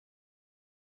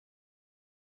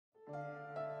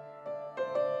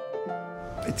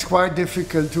It's quite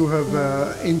difficult to have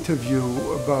an interview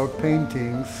about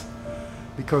paintings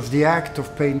because the act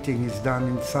of painting is done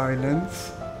in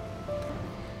silence.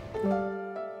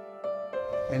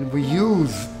 And we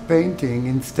use painting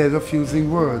instead of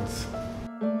using words.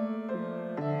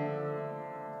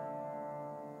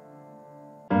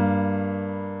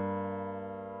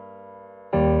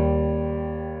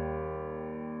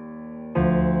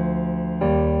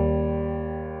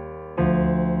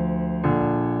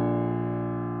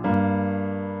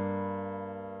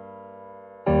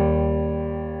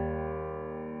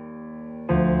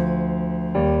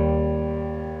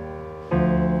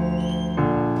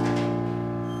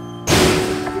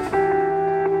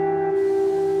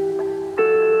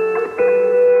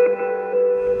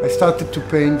 I started to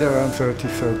paint around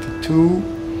 32,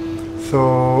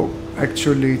 so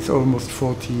actually it's almost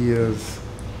 40 years.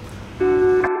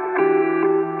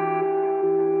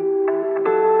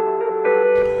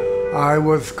 I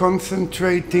was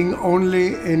concentrating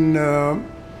only in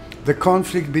the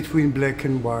conflict between black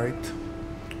and white,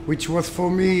 which was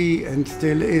for me and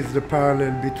still is the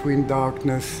parallel between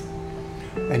darkness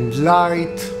and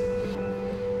light.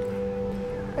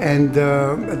 And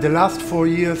the last 4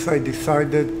 years I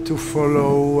decided to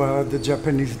follow the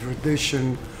Japanese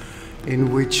tradition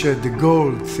in which the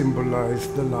gold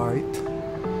symbolized the light,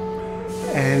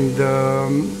 and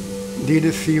did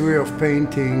a series of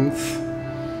paintings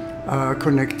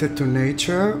connected to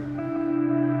nature.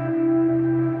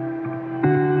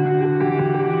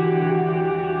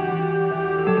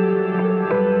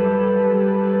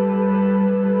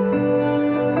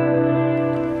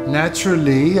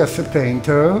 Naturally, as a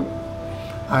painter,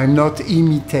 I'm not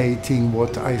imitating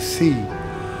what I see.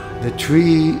 The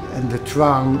tree and the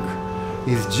trunk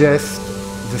is just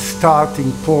the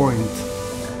starting point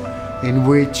in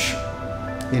which,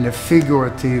 in a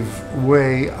figurative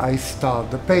way, I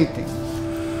start the painting.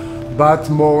 But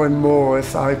more and more,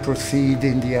 as I proceed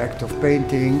in the act of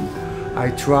painting,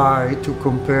 I try to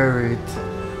compare it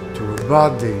to a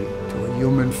body, to a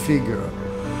human figure,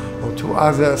 or to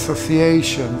other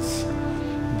associations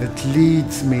that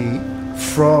leads me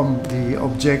from the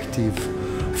objective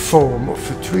form of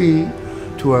a tree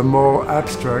to a more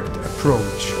abstract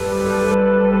approach.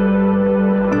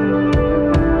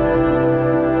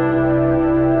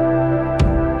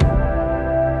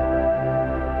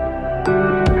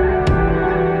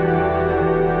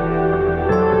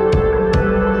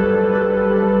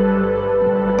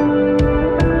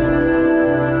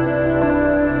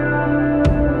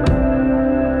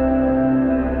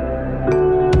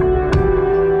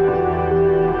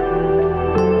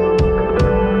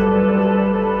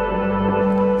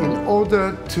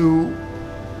 To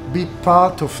be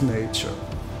part of nature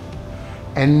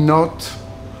and not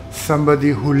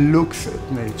somebody who looks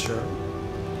at nature,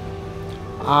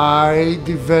 I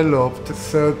developed a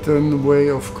certain way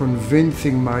of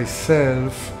convincing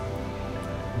myself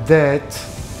that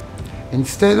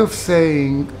instead of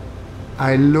saying,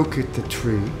 I look at the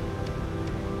tree,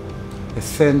 a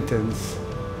sentence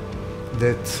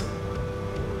that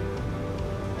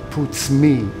puts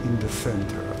me in the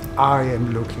center, I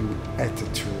am looking at the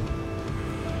tree.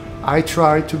 I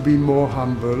try to be more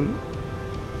humble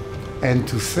and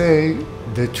to say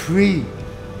the tree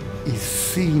is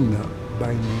seen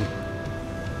by me.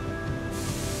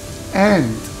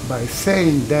 And by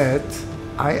saying that,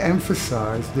 I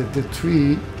emphasize that the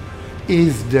tree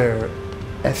is there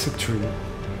as a tree.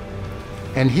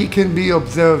 And he can be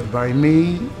observed by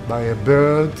me, by a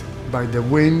bird, by the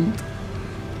wind,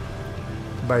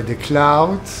 by the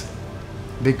clouds,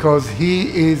 because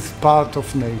he is part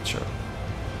of nature.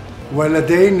 Well, a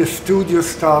day in the studio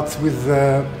starts with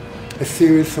a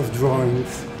series of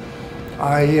drawings.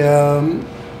 I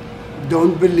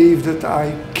don't believe that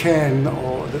I can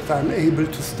or that I'm able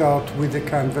to start with the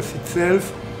canvas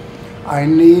itself. I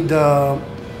need a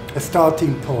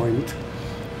starting point.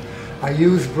 I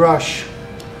use brush,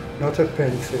 not a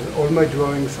pencil. All my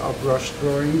drawings are brush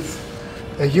drawings.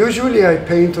 Usually I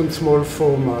paint on small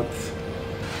formats.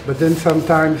 But then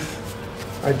sometimes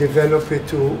I develop it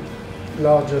to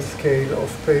larger scale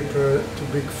of paper, to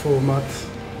big formats.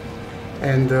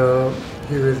 And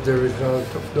here is the result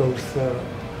of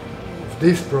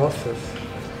this process.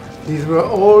 These were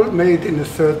all made in a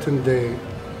certain day.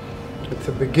 It's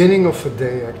the beginning of a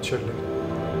day, actually.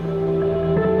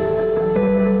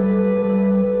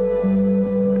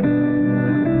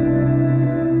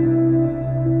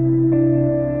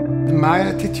 My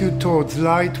attitude towards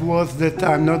light was that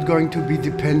I'm not going to be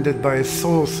dependent by a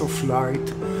source of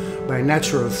light, by a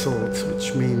natural source,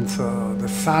 which means the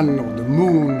sun or the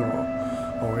moon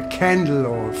or a candle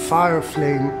or a fire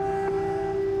flame.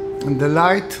 And the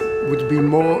light would be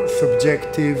more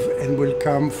subjective and will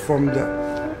come from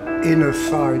the inner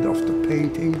side of the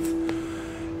paintings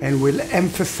and will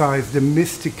emphasize the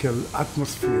mystical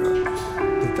atmosphere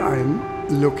that I'm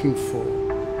looking for.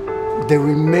 The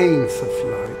remains of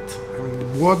light. I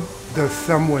mean, what does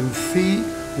someone see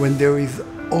when there is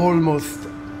almost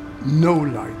no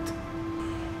light?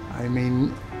 I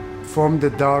mean, from the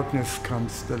darkness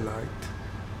comes the light.